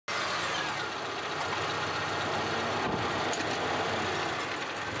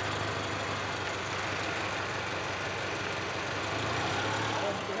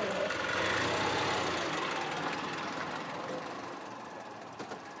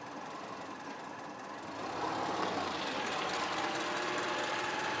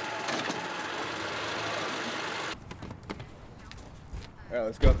Alright,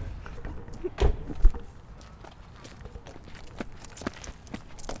 let's go.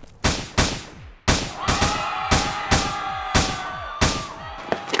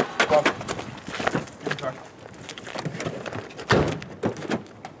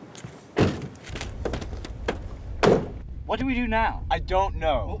 What do we do now? I don't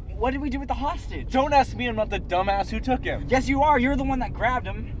know. What did we do with the hostage? Don't ask me, I'm not the dumbass who took him. Yes, you are. You're the one that grabbed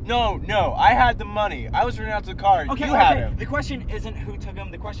him. No, I had the money. I was running out to the car. Okay, you had him. The question isn't who took him.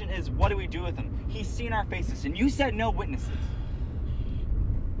 The question is, what do we do with him? He's seen our faces, and you said no witnesses.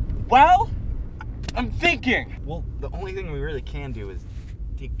 Well, I'm thinking. Well, the only thing we really can do is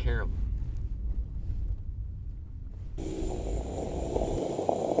take care of him.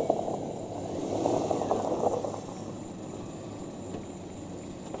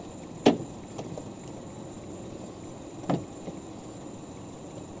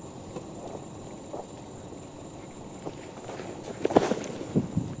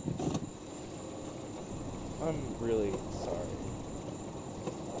 I'm really sorry.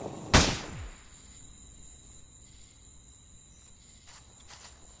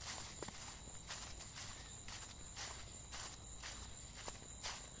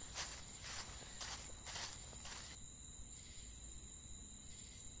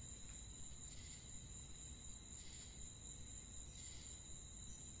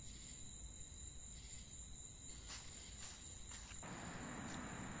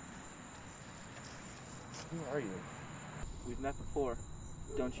 Who are you? We've met before.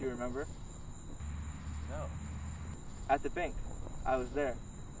 Don't you remember? No. At the bank. I was there.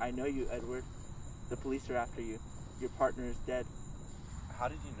 I know you, Edward. The police are after you. Your partner is dead. How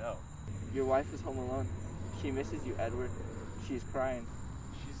did you know? Your wife is home alone. She misses you, Edward. She's crying.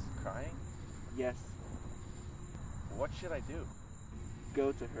 She's crying? Yes. What should I do?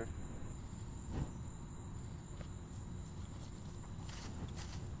 Go to her.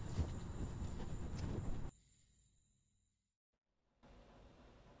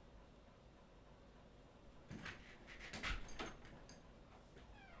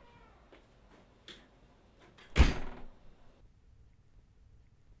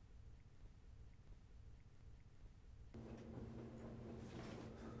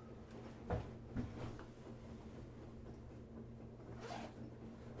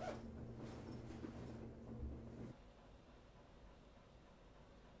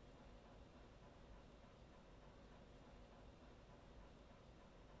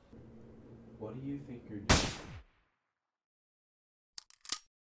 What do you think you're doing?